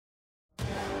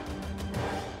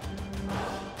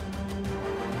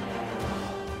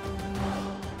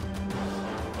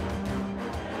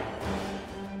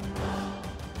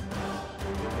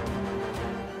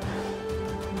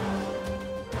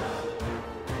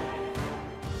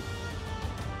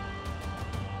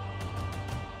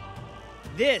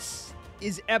This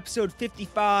is episode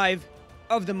 55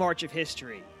 of the March of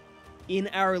History. In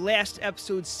our last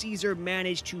episode, Caesar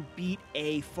managed to beat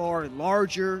a far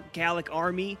larger Gallic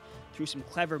army through some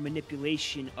clever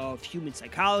manipulation of human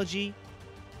psychology,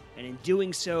 and in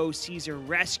doing so, Caesar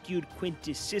rescued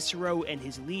Quintus Cicero and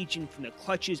his legion from the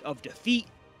clutches of defeat.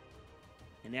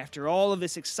 And after all of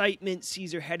this excitement,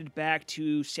 Caesar headed back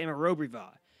to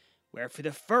Samarobriva, where for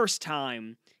the first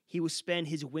time, he will spend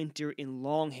his winter in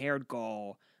long-haired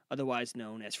Gaul, otherwise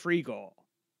known as Free Gaul.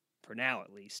 For now,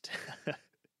 at least.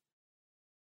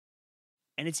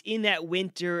 And it's in that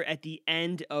winter at the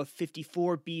end of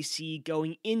 54 BC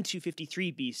going into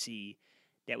 53 BC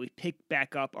that we pick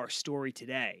back up our story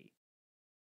today.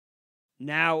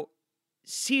 Now,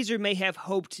 Caesar may have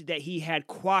hoped that he had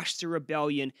quashed the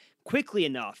rebellion quickly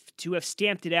enough to have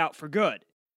stamped it out for good.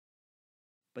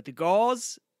 But the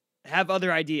Gauls have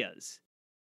other ideas.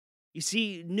 You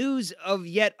see, news of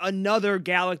yet another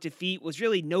Gallic defeat was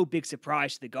really no big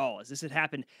surprise to the Gauls. This had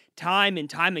happened time and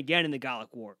time again in the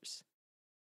Gallic Wars.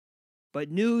 But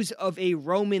news of a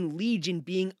Roman legion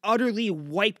being utterly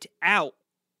wiped out,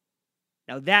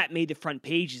 now that made the front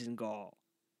pages in Gaul.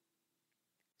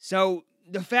 So,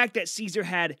 the fact that Caesar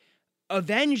had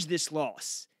avenged this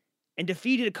loss and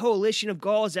defeated a coalition of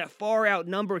Gauls that far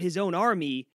outnumbered his own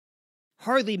army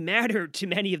hardly mattered to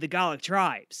many of the Gallic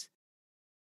tribes.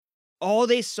 All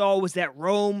they saw was that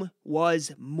Rome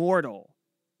was mortal,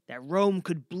 that Rome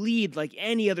could bleed like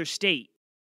any other state.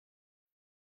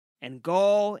 And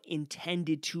Gaul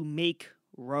intended to make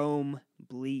Rome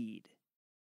bleed.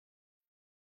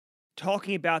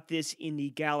 Talking about this in the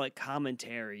Gallic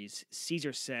commentaries,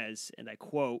 Caesar says, and I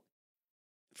quote,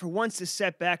 "For once the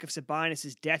setback of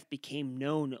Sabinus' death became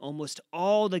known, almost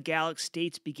all the Gallic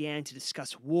states began to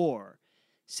discuss war,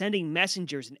 sending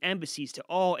messengers and embassies to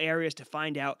all areas to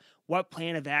find out what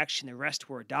plan of action the rest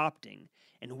were adopting,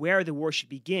 and where the war should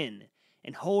begin,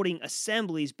 and holding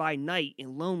assemblies by night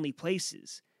in lonely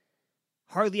places.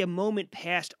 Hardly a moment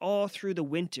passed all through the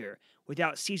winter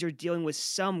without Caesar dealing with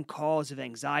some cause of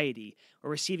anxiety or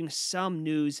receiving some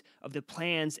news of the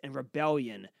plans and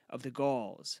rebellion of the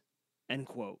Gauls." End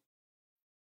quote.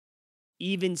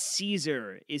 Even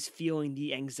Caesar is feeling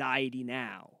the anxiety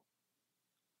now.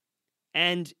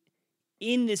 And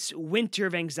in this winter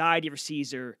of anxiety for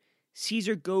Caesar,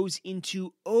 Caesar goes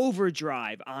into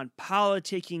overdrive on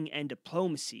politicking and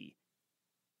diplomacy.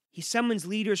 He summons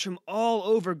leaders from all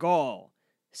over Gaul.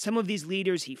 Some of these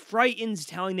leaders he frightens,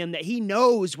 telling them that he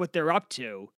knows what they're up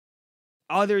to.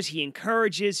 Others he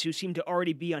encourages, who seem to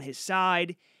already be on his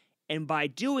side. And by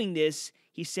doing this,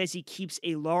 he says he keeps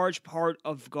a large part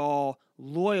of Gaul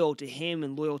loyal to him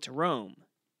and loyal to Rome.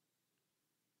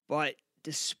 But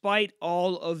despite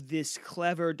all of this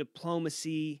clever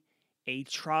diplomacy, a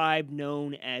tribe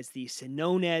known as the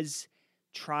Senones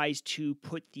tries to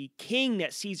put the king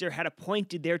that Caesar had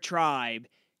appointed their tribe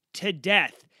to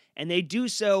death, and they do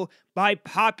so by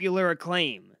popular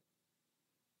acclaim.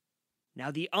 Now,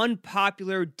 the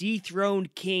unpopular,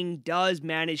 dethroned king does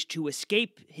manage to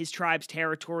escape his tribe's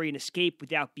territory and escape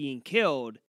without being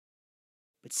killed,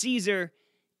 but Caesar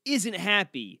isn't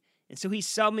happy, and so he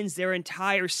summons their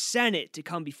entire Senate to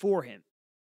come before him.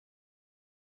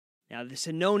 Now, the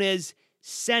Senones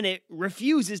Senate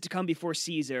refuses to come before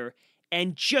Caesar,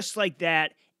 and just like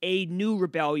that, a new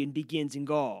rebellion begins in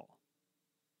Gaul.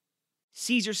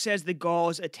 Caesar says the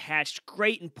Gauls attached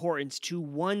great importance to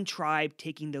one tribe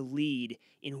taking the lead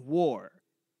in war.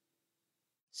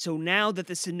 So now that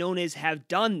the Senones have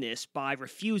done this by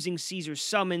refusing Caesar's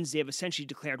summons, they have essentially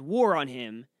declared war on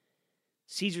him.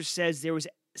 Caesar says there was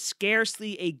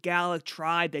scarcely a Gallic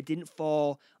tribe that didn't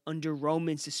fall under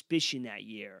Roman suspicion that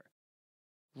year.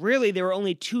 Really, there were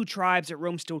only two tribes that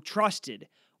Rome still trusted,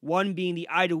 one being the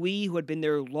Aedui, who had been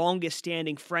their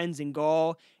longest-standing friends in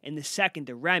Gaul, and the second,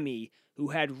 the Remi, who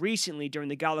had recently, during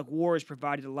the Gallic Wars,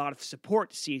 provided a lot of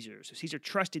support to Caesar. So Caesar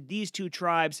trusted these two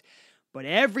tribes, but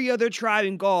every other tribe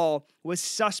in Gaul was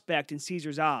suspect in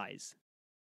Caesar's eyes.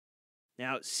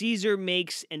 Now, Caesar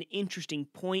makes an interesting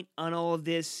point on all of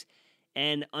this,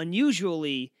 and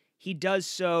unusually, he does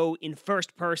so in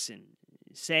first person,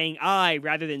 saying I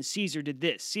rather than Caesar did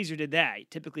this, Caesar did that.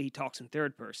 Typically, he talks in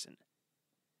third person.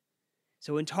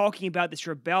 So in talking about this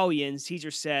rebellion,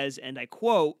 Caesar says, and I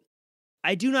quote,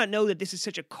 "I do not know that this is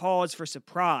such a cause for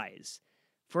surprise,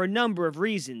 for a number of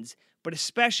reasons, but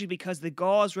especially because the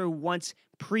Gauls were once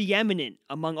preeminent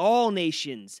among all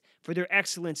nations for their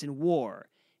excellence in war,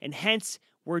 and hence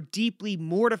were deeply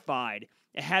mortified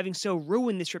at having so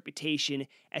ruined this reputation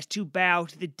as to bow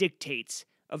to the dictates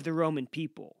of the Roman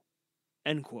people."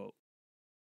 End quote.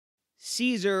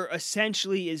 Caesar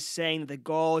essentially is saying that the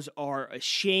Gauls are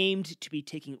ashamed to be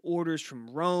taking orders from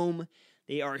Rome.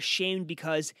 They are ashamed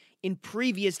because in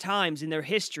previous times in their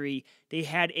history, they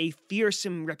had a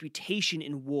fearsome reputation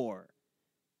in war.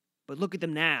 But look at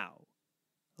them now.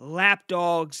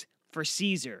 Lapdogs for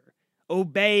Caesar,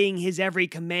 obeying his every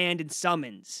command and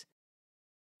summons.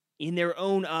 In their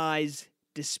own eyes,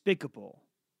 despicable.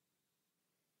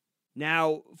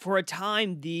 Now, for a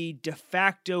time, the de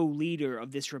facto leader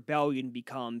of this rebellion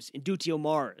becomes Indutio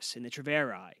Maurus in the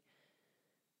Treveri.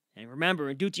 And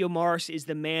remember, Indutio Maurus is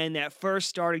the man that first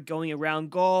started going around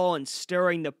Gaul and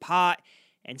stirring the pot,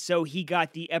 and so he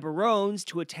got the Eburones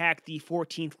to attack the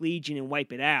 14th Legion and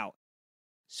wipe it out.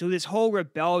 So this whole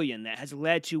rebellion that has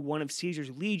led to one of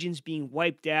Caesar's legions being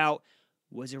wiped out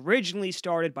was originally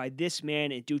started by this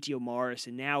man, Indutio Maurus,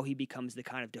 and now he becomes the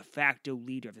kind of de facto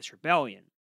leader of this rebellion.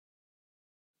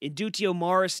 Indutio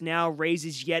Maurus now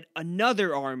raises yet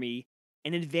another army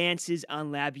and advances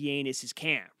on Labienus'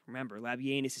 camp. Remember,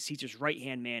 Labienus is Caesar's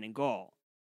right-hand man in Gaul.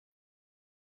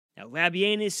 Now,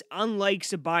 Labienus, unlike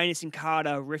Sabinus and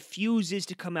Cotta, refuses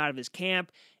to come out of his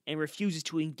camp and refuses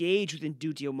to engage with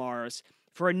Indutio Maurus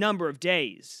for a number of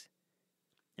days.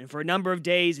 And for a number of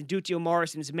days, Indutio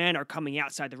Maurus and his men are coming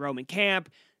outside the Roman camp.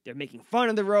 They're making fun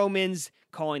of the Romans,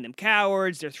 calling them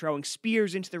cowards. They're throwing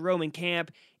spears into the Roman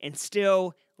camp, and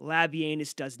still,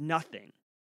 Labienus does nothing.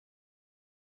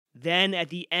 Then, at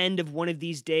the end of one of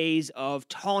these days of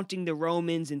taunting the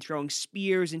Romans and throwing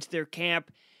spears into their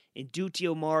camp,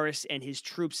 Indutio Maurus and his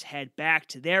troops head back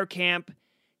to their camp,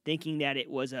 thinking that it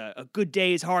was a good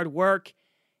day's hard work.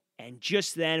 And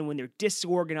just then, when they're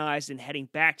disorganized and heading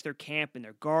back to their camp and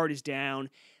their guard is down,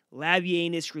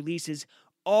 Labienus releases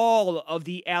all of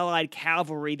the allied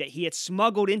cavalry that he had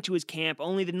smuggled into his camp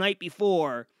only the night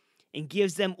before and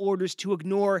gives them orders to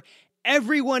ignore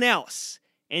everyone else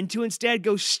and to instead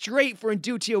go straight for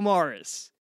Indutio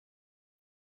Maurus.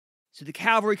 So the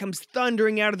cavalry comes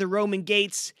thundering out of the Roman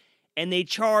gates, and they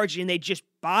charge and they just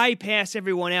bypass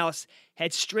everyone else,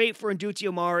 head straight for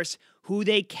Indutio Maurus, who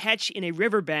they catch in a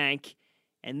riverbank,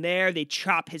 and there they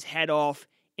chop his head off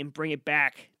and bring it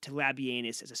back to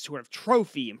Labienus as a sort of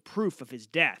trophy and proof of his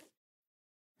death.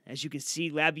 As you can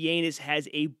see, Labienus has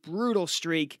a brutal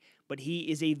streak, but he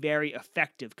is a very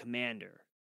effective commander.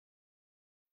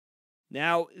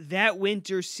 Now, that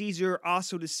winter, Caesar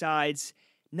also decides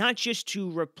not just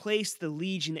to replace the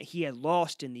legion that he had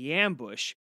lost in the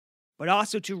ambush, but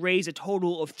also to raise a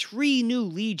total of 3 new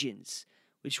legions,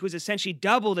 which was essentially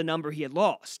double the number he had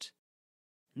lost.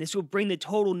 And this will bring the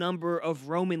total number of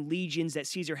Roman legions that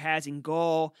Caesar has in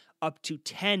Gaul up to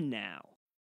 10 now.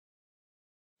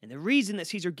 And the reason that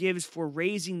Caesar gives for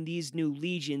raising these new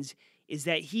legions is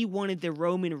that he wanted the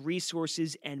Roman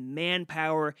resources and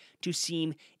manpower to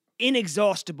seem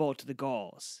inexhaustible to the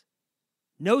Gauls.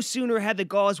 No sooner had the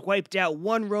Gauls wiped out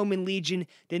 1 Roman legion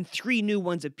than 3 new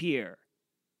ones appear.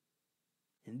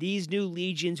 And these new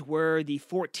legions were the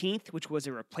 14th, which was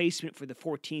a replacement for the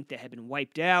 14th that had been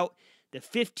wiped out, the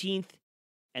 15th,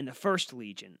 and the 1st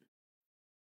Legion.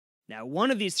 Now, one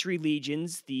of these 3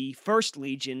 legions, the 1st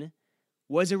Legion,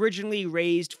 was originally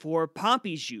raised for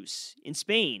Pompey's use in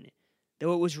Spain,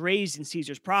 though it was raised in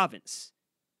Caesar's province.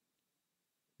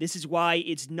 This is why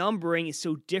its numbering is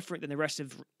so different than the rest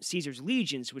of Caesar's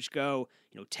legions, which go,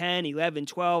 10, 11,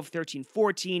 12, 13,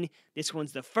 14. This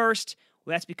one's the 1st.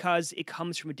 Well, that's because it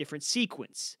comes from a different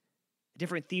sequence, a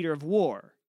different theater of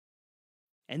war.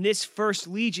 And this 1st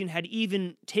Legion had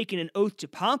even taken an oath to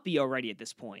Pompey already at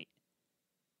this point.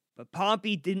 But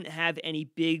Pompey didn't have any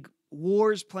big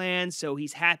wars planned, so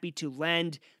he's happy to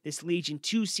lend this legion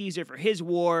to Caesar for his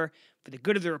war, for the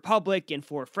good of the Republic, and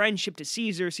for friendship to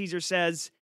Caesar, Caesar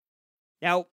says.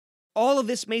 Now, all of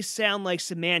this may sound like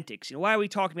semantics. Why are we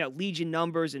talking about legion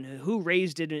numbers and who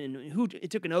raised it and who it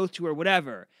took an oath to or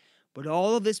whatever? But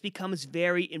all of this becomes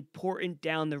very important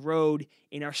down the road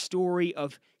in our story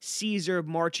of Caesar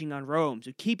marching on Rome.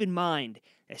 So keep in mind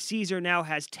that Caesar now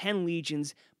has 10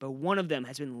 legions, but one of them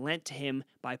has been lent to him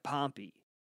by Pompey.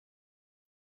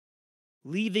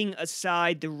 Leaving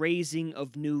aside the raising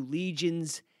of new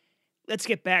legions, let's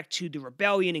get back to the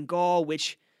rebellion in Gaul,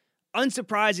 which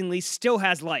unsurprisingly still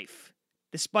has life,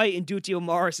 despite Indutio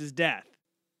Maurus' death.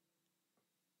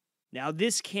 Now,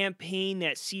 this campaign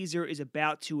that Caesar is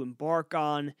about to embark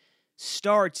on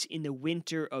starts in the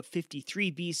winter of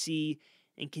 53 BC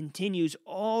and continues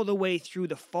all the way through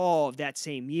the fall of that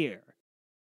same year.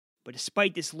 But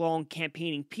despite this long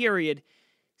campaigning period,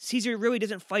 Caesar really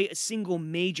doesn't fight a single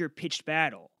major pitched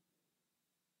battle.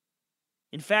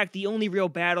 In fact, the only real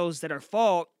battles that are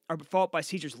fought by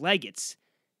Caesar's legates,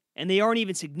 and they aren't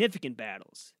even significant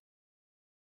battles.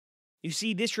 You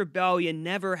see, this rebellion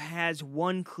never has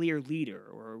one clear leader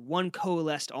or one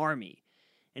coalesced army,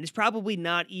 and is probably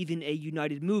not even a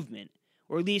united movement,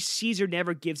 or at least Caesar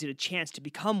never gives it a chance to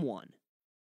become one.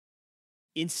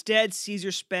 Instead,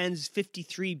 Caesar spends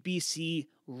 53 BC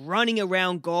running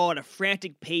around Gaul at a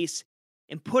frantic pace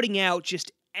and putting out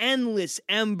just endless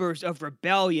embers of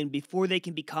rebellion before they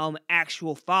can become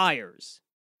actual fires.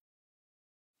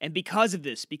 And because of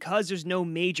this, because there's no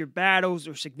major battles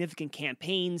or significant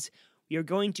campaigns, we are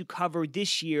going to cover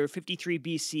this year, 53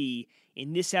 BC,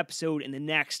 in this episode and the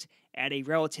next at a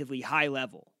relatively high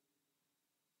level.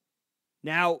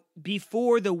 Now,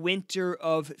 before the winter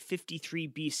of 53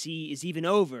 BC is even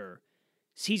over,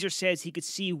 Caesar says he could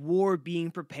see war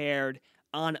being prepared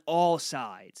on all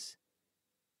sides.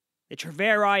 The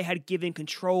Treveri had given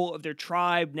control of their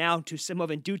tribe now to some of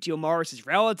Indutio Maurus's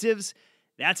relatives.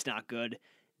 That's not good.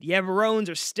 The Eburones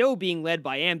are still being led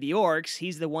by Ambiorix.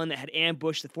 He's the one that had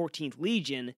ambushed the 14th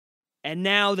Legion. And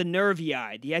now the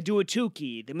Nervii, the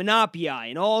Aduatuci, the Menapii,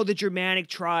 and all the Germanic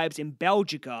tribes in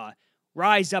Belgica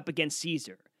rise up against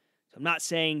Caesar. So I'm not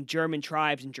saying German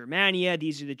tribes in Germania,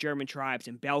 these are the German tribes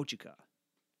in Belgica.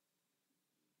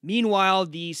 Meanwhile,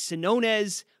 the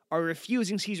Senones are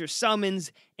refusing Caesar's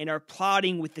summons and are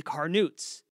plotting with the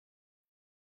Carnutes.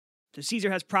 So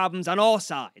Caesar has problems on all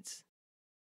sides.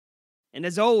 And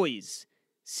as always,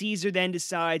 Caesar then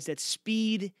decides that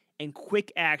speed and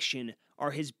quick action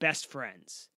are his best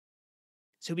friends.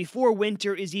 So before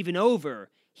winter is even over,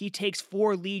 he takes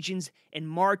 4 legions and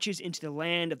marches into the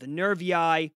land of the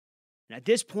Nervii. And at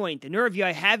this point, the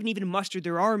Nervii haven't even mustered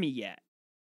their army yet.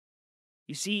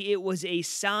 You see, it was a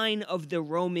sign of the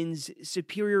Romans'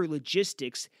 superior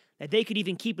logistics that they could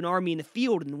even keep an army in the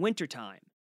field in the wintertime.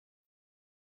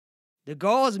 The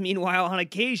Gauls, meanwhile, on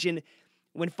occasion,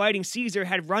 when fighting Caesar,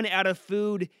 had run out of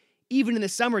food even in the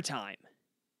summertime.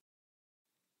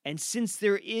 And since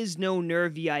there is no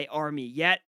Nervii army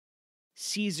yet,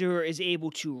 Caesar is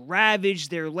able to ravage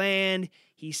their land,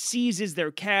 he seizes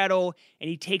their cattle, and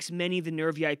he takes many of the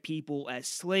Nervii people as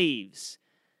slaves.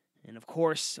 And of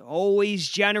course, always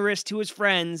generous to his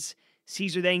friends,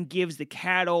 Caesar then gives the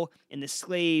cattle and the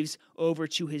slaves over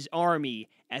to his army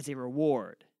as a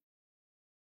reward.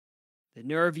 The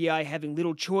Nervii, having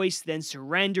little choice, then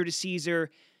surrender to Caesar,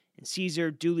 and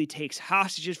Caesar duly takes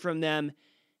hostages from them,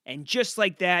 and just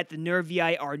like that, the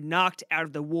Nervii are knocked out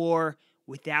of the war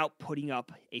without putting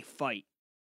up a fight.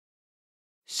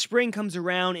 Spring comes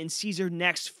around, and Caesar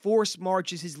next force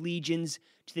marches his legions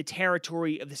to the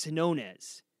territory of the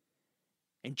Senones.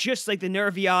 And just like the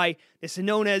Nervii, the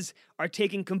Senones are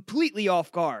taken completely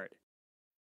off guard.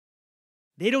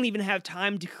 They don't even have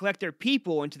time to collect their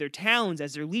people into their towns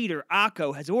as their leader,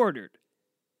 Acco, has ordered.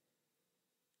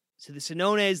 So the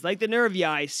Senones, like the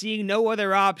Nervii, seeing no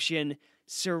other option,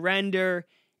 surrender,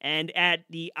 and at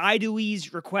the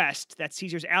Aedui's request, that's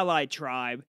Caesar's allied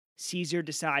tribe, Caesar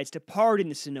decides to pardon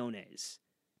the Senones,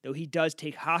 though he does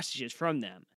take hostages from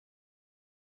them.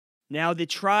 Now, the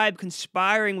tribe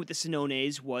conspiring with the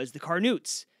Senones was the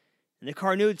Carnutes, and the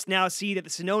Carnutes now see that the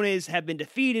Senones have been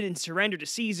defeated and surrendered to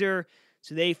Caesar,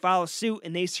 so they follow suit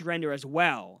and they surrender as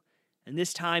well. And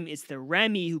this time it's the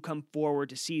Remi who come forward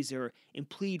to Caesar and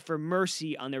plead for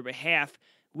mercy on their behalf,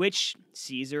 which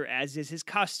Caesar, as is his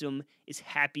custom, is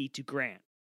happy to grant.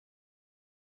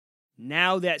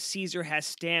 Now that Caesar has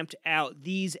stamped out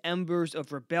these embers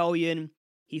of rebellion,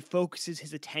 he focuses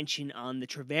his attention on the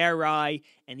Treveri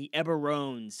and the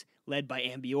Eburones, led by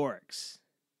Ambiorix.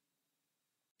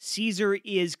 Caesar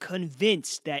is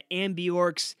convinced that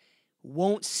Ambiorix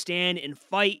won't stand and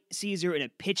fight Caesar in a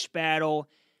pitched battle,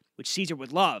 which Caesar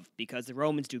would love because the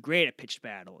Romans do great at pitched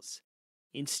battles.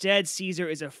 Instead, Caesar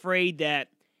is afraid that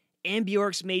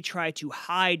Ambiorix may try to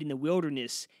hide in the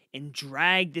wilderness and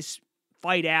drag this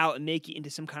fight out and make it into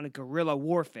some kind of guerrilla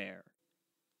warfare.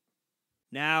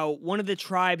 Now, one of the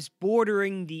tribes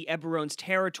bordering the Eburones'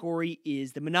 territory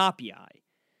is the Menapii.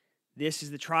 This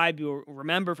is the tribe you'll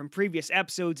remember from previous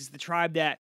episodes, is the tribe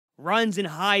that runs and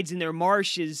hides in their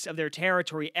marshes of their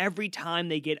territory every time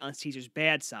they get on Caesar's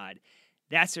bad side.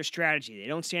 That's their strategy. They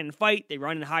don't stand and fight, they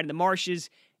run and hide in the marshes,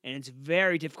 and it's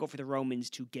very difficult for the Romans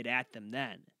to get at them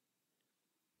then.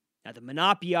 Now, the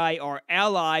Menapii are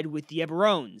allied with the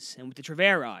Eburones and with the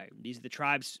Treveri. These are the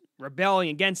tribes rebelling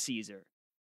against Caesar.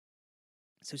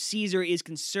 So Caesar is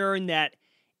concerned that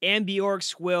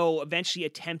Ambiorix will eventually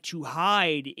attempt to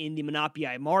hide in the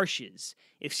Menapii marshes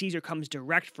if Caesar comes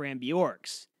direct for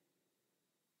Ambiorix.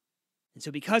 And so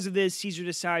because of this, Caesar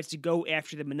decides to go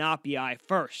after the Menapii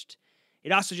first.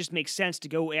 It also just makes sense to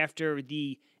go after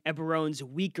the Eburones'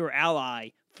 weaker ally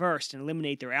first and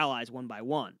eliminate their allies one by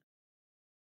one.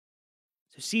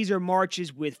 So Caesar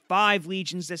marches with 5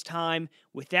 legions this time,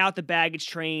 without the baggage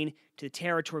train, to the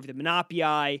territory of the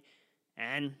Menapii.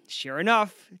 And sure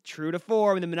enough, true to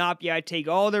form, the Menapii take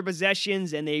all their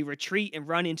possessions and they retreat and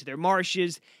run into their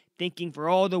marshes, thinking for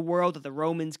all the world that the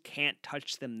Romans can't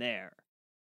touch them there.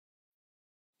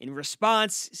 In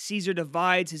response, Caesar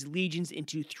divides his legions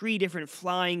into 3 different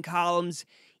flying columns.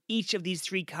 Each of these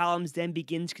 3 columns then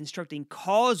begins constructing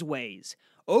causeways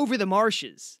over the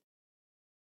marshes.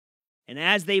 And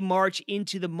as they march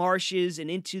into the marshes and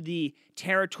into the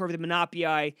territory of the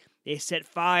Menapii, they set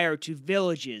fire to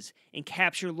villages and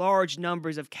capture large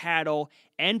numbers of cattle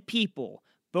and people,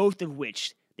 both of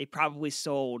which they probably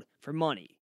sold for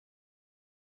money.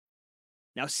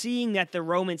 Now, seeing that the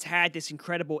Romans had this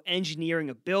incredible engineering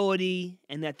ability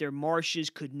and that their marshes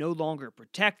could no longer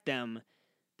protect them,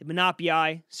 the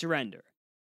Menapii surrender.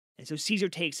 And so Caesar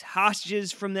takes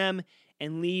hostages from them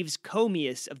and leaves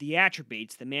Commius of the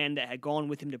Atrebates, the man that had gone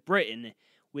with him to Britain,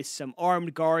 with some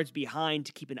armed guards behind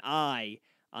to keep an eye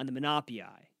on the Menapii.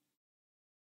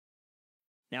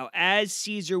 Now, as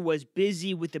Caesar was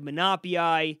busy with the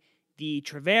Menapii, the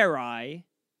Treveri,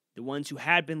 the ones who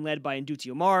had been led by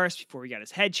Indutiomarus before he got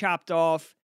his head chopped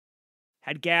off,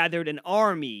 had gathered an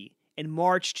army and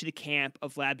marched to the camp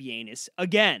of Labienus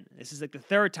again. This is like the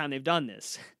 3rd time they've done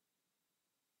this.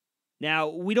 Now,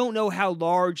 we don't know how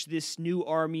large this new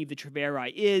army of the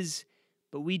Treveri is,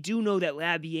 but we do know that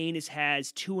Labienus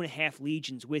has 2.5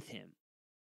 legions with him.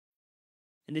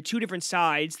 And the 2 different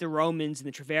sides, the Romans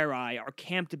and the Treveri, are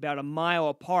camped about a mile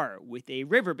apart with a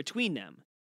river between them.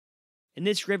 And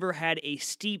this river had a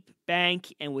steep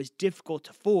bank and was difficult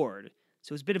to ford,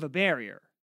 so it was a bit of a barrier.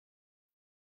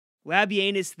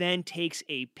 Labienus then takes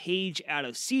a page out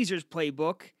of Caesar's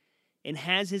playbook and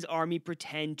has his army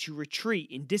pretend to retreat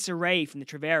in disarray from the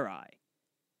Treveri.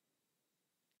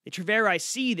 The Treveri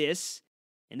see this,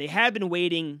 and they had been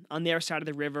waiting on their side of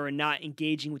the river and not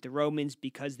engaging with the Romans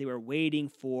because they were waiting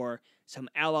for some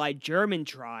allied German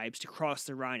tribes to cross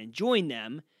the Rhine and join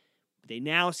them. But they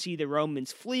now see the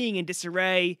Romans fleeing in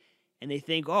disarray, and they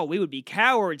think, oh, we would be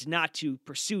cowards not to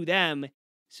pursue them.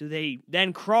 So they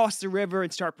then cross the river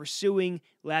and start pursuing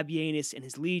Labienus and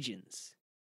his legions.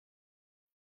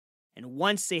 And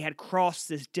once they had crossed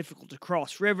this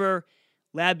difficult-to-cross river,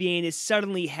 Labienus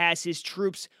suddenly has his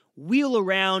troops wheel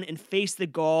around and face the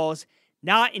Gauls,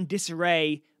 not in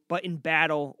disarray, but in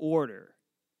battle order.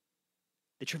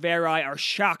 The Treveri are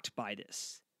shocked by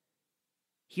this.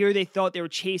 Here they thought they were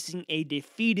chasing a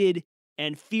defeated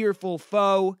and fearful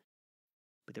foe,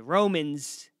 but the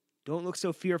Romans don't look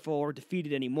so fearful or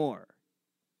defeated anymore.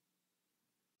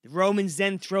 The Romans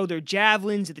then throw their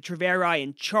javelins at the Treveri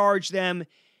and charge them,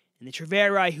 and the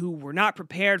Treveri, who were not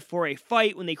prepared for a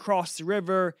fight when they crossed the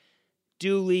river,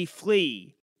 duly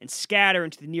flee and scatter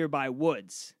into the nearby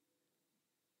woods.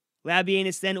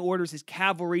 Labienus then orders his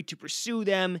cavalry to pursue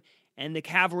them, and the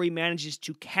cavalry manages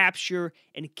to capture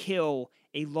and kill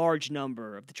a large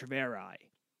number of the Treveri.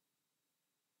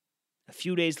 A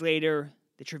few days later,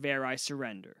 the Treveri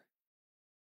surrender.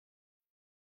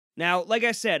 Now, like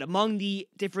I said, among the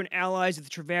different allies of the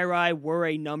Treveri were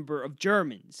a number of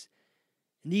Germans.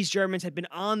 And these Germans had been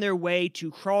on their way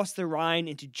to cross the Rhine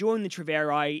and to join the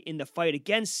Treveri in the fight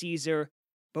against Caesar,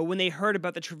 but when they heard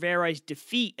about the Treveri's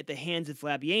defeat at the hands of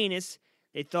Labienus,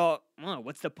 they thought, oh,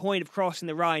 what's the point of crossing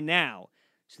the Rhine now?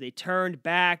 So they turned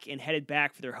back and headed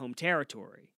back for their home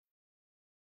territory.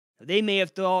 Now, they may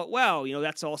have thought, well,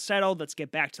 that's all settled, let's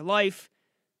get back to life.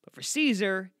 But for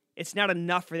Caesar, it's not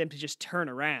enough for them to just turn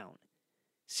around.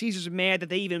 Caesar's mad that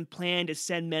they even planned to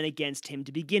send men against him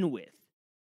to begin with.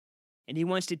 And he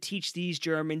wants to teach these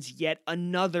Germans yet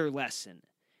another lesson.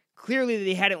 Clearly,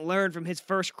 they hadn't learned from his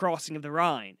first crossing of the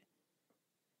Rhine.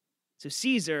 So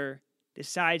Caesar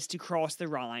decides to cross the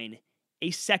Rhine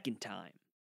a second time.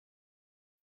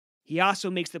 He also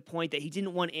makes the point that he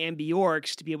didn't want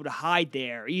Ambiorix to be able to hide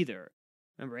there either.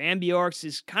 Remember, Ambiorix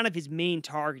is kind of his main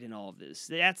target in all of this.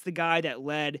 That's the guy that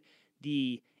led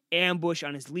the ambush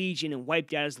on his legion and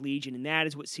wiped out his legion, and that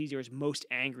is what Caesar is most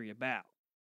angry about.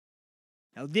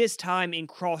 Now, this time in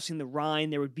crossing the Rhine,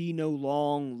 there would be no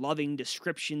long, loving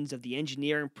descriptions of the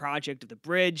engineering project of the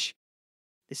bridge.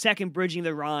 The second bridging of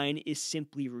the Rhine is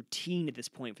simply routine at this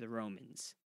point for the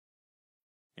Romans.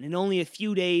 And in only a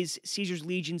few days, Caesar's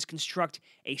legions construct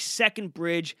a second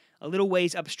bridge a little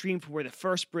ways upstream from where the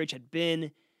first bridge had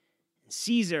been.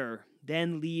 Caesar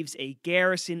then leaves a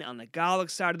garrison on the Gallic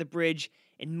side of the bridge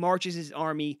and marches his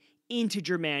army into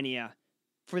Germania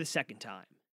for the second time.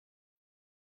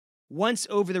 Once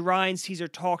over the Rhine, Caesar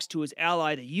talks to his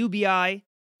ally, the Ubii.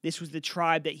 This was the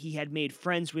tribe that he had made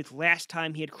friends with last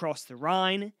time he had crossed the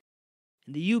Rhine. And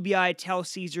And the Ubii tell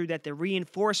Caesar that the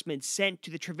reinforcements sent to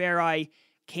the Treveri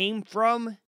came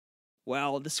from,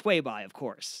 well, the Suebi, of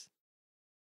course.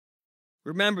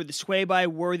 Remember, the Suebi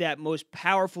were that most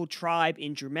powerful tribe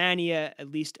in Germania, at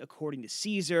least according to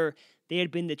Caesar. They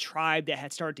had been the tribe that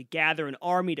had started to gather an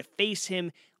army to face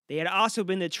him. They had also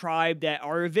been the tribe that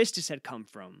Ariovistus had come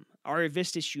from.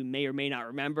 Ariovistus, you may or may not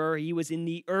remember, he was in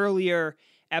the earlier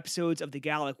episodes of the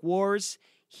Gallic Wars.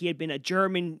 He had been a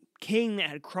German king that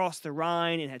had crossed the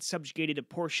Rhine and had subjugated a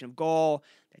portion of Gaul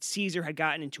that Caesar had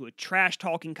gotten into a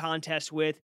trash-talking contest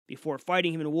with before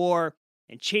fighting him in war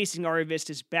and chasing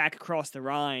Ariovistus back across the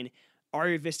Rhine.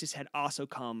 Ariovistus had also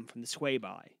come from the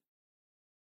Suebi.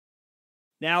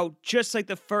 Now, just like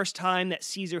the first time that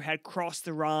Caesar had crossed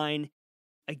the Rhine,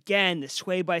 again, the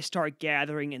Suebi start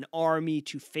gathering an army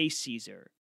to face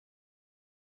Caesar.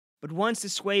 But once the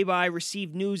Suebi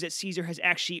receive news that Caesar has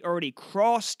actually already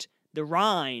crossed the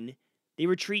Rhine, they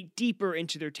retreat deeper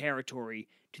into their territory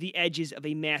to the edges of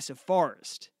a massive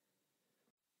forest.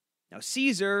 Now,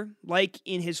 Caesar, like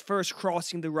in his first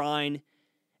crossing the Rhine,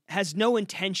 has no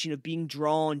intention of being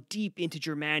drawn deep into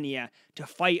Germania to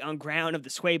fight on ground of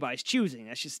the Suebi's choosing.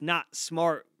 That's just not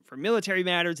smart for military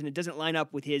matters, and it doesn't line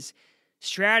up with his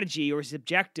strategy or his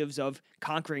objectives of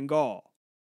conquering Gaul.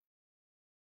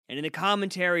 And in the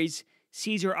commentaries,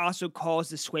 Caesar also calls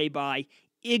the Suebi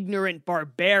ignorant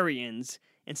barbarians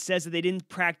and says that they didn't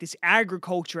practice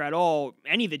agriculture at all,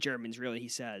 any of the Germans really, he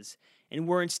says, and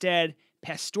were instead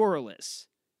pastoralists.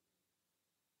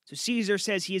 So Caesar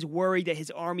says he is worried that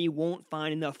his army won't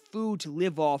find enough food to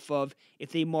live off of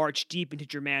if they march deep into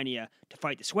Germania to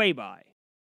fight the Suebi.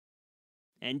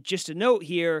 And just a note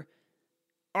here,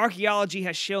 archaeology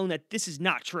has shown that this is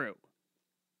not true.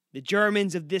 The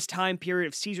Germans of this time period,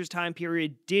 of Caesar's time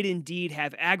period, did indeed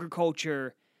have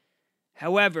agriculture.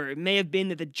 However, it may have been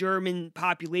that the German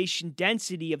population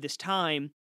density of this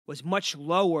time was much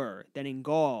lower than in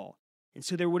Gaul, and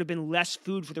so there would have been less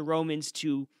food for the Romans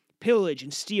to pillage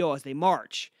and steal as they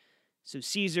march. So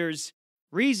Caesar's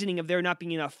reasoning of there not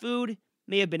being enough food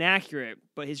may have been accurate,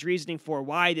 but his reasoning for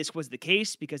why this was the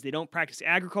case, because they don't practice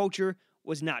agriculture,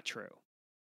 was not true.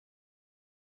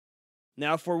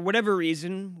 Now, for whatever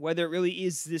reason, whether it really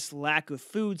is this lack of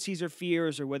food Caesar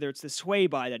fears or whether it's the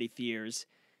Suebi that he fears,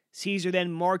 Caesar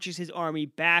then marches his army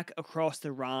back across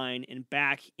the Rhine and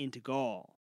back into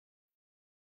Gaul.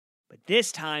 But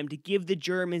this time, to give the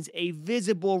Germans a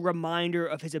visible reminder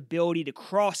of his ability to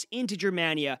cross into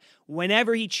Germania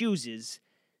whenever he chooses,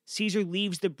 Caesar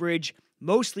leaves the bridge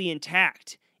mostly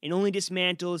intact and only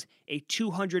dismantles a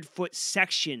 200-foot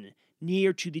section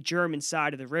near to the German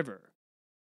side of the river.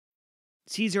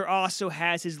 Caesar also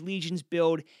has his legions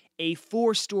build a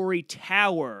 4-story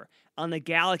tower on the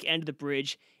Gallic end of the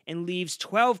bridge and leaves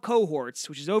 12 cohorts,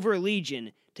 which is over a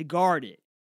legion, to guard it,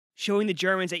 showing the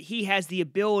Germans that he has the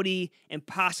ability and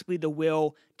possibly the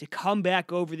will to come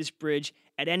back over this bridge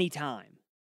at any time.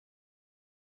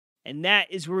 And that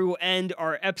is where we will end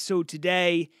our episode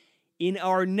today. In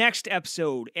our next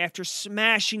episode, after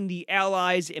smashing the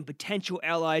allies and potential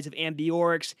allies of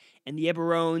Ambiorix and the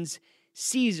Eburones,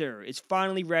 Caesar is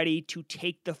finally ready to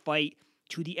take the fight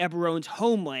to the Eburones'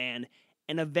 homeland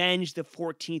and avenge the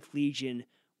 14th Legion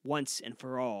once and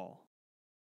for all.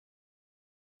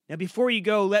 Now, before you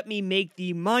go, let me make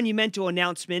the monumental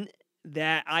announcement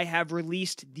that I have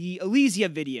released the Elysia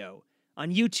video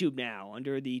on YouTube now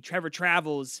under the Trevor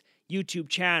Travels YouTube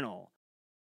channel.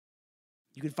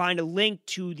 You can find a link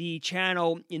to the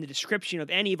channel in the description of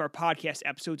any of our podcast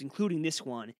episodes, including this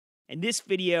one. And this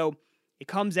video, it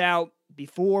comes out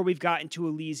before we've gotten to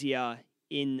Elysia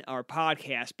in our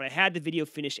podcast, but I had the video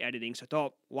finished editing, so I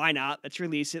thought, why not? Let's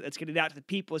release it. Let's get it out to the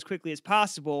people as quickly as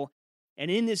possible. And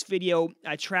in this video,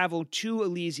 I traveled to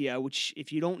Elysia, which,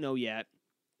 if you don't know yet,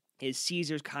 is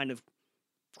Caesar's kind of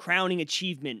crowning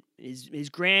achievement, his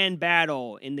grand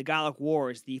battle in the Gallic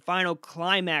Wars, the final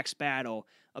climax battle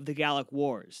of the Gallic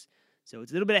Wars. So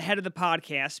it's a little bit ahead of the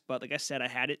podcast, but like I said, I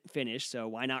had it finished, so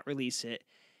why not release it?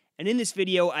 And in this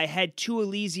video, I head to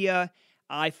Elysia.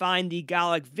 I find the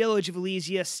Gallic village of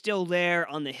Elysia still there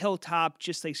on the hilltop,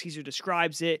 just like Caesar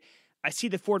describes it. I see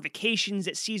the fortifications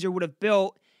that Caesar would have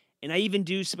built, and I even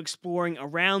do some exploring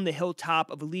around the hilltop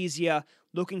of Elysia,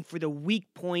 looking for the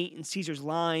weak point in Caesar's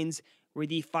lines where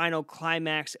the final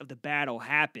climax of the battle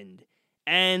happened.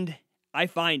 And I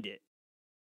find it.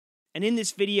 And in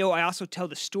this video, I also tell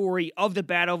the story of the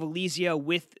Battle of Elysia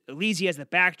with Elysia as the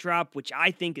backdrop, which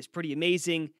I think is pretty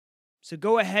amazing. So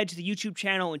go ahead to the YouTube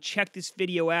channel and check this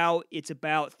video out. It's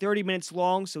about 30 minutes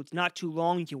long, so it's not too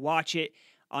long. You can watch it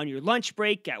on your lunch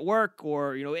break at work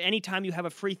or, anytime you have a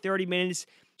free 30 minutes,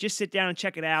 just sit down and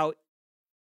check it out.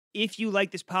 If you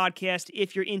like this podcast,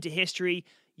 if you're into history,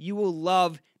 you will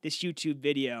love this YouTube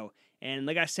video. And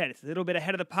like I said, it's a little bit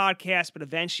ahead of the podcast, but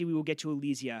eventually we will get to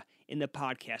Elysia in the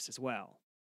podcast as well.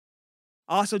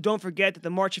 Also, don't forget that the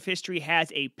March of History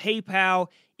has a PayPal.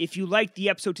 If you liked the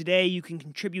episode today, you can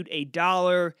contribute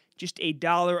 $1. Just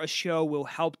 $1 a show will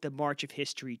help the March of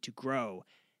History to grow.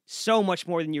 So much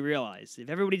more than you realize. If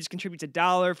everybody just contributes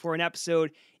 $1 for an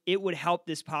episode, it would help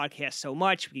this podcast so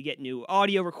much. We could get new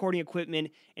audio recording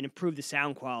equipment and improve the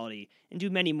sound quality and do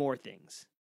many more things.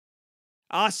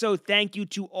 Also, thank you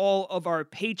to all of our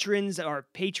patrons on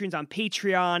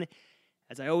Patreon.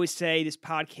 As I always say, this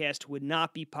podcast would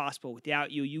not be possible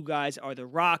without you. You guys are the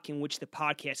rock in which the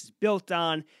podcast is built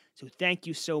on. So thank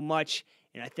you so much.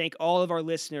 And I thank all of our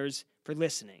listeners for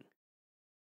listening.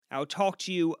 I will talk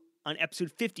to you on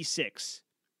episode 56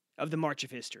 of the March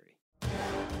of History.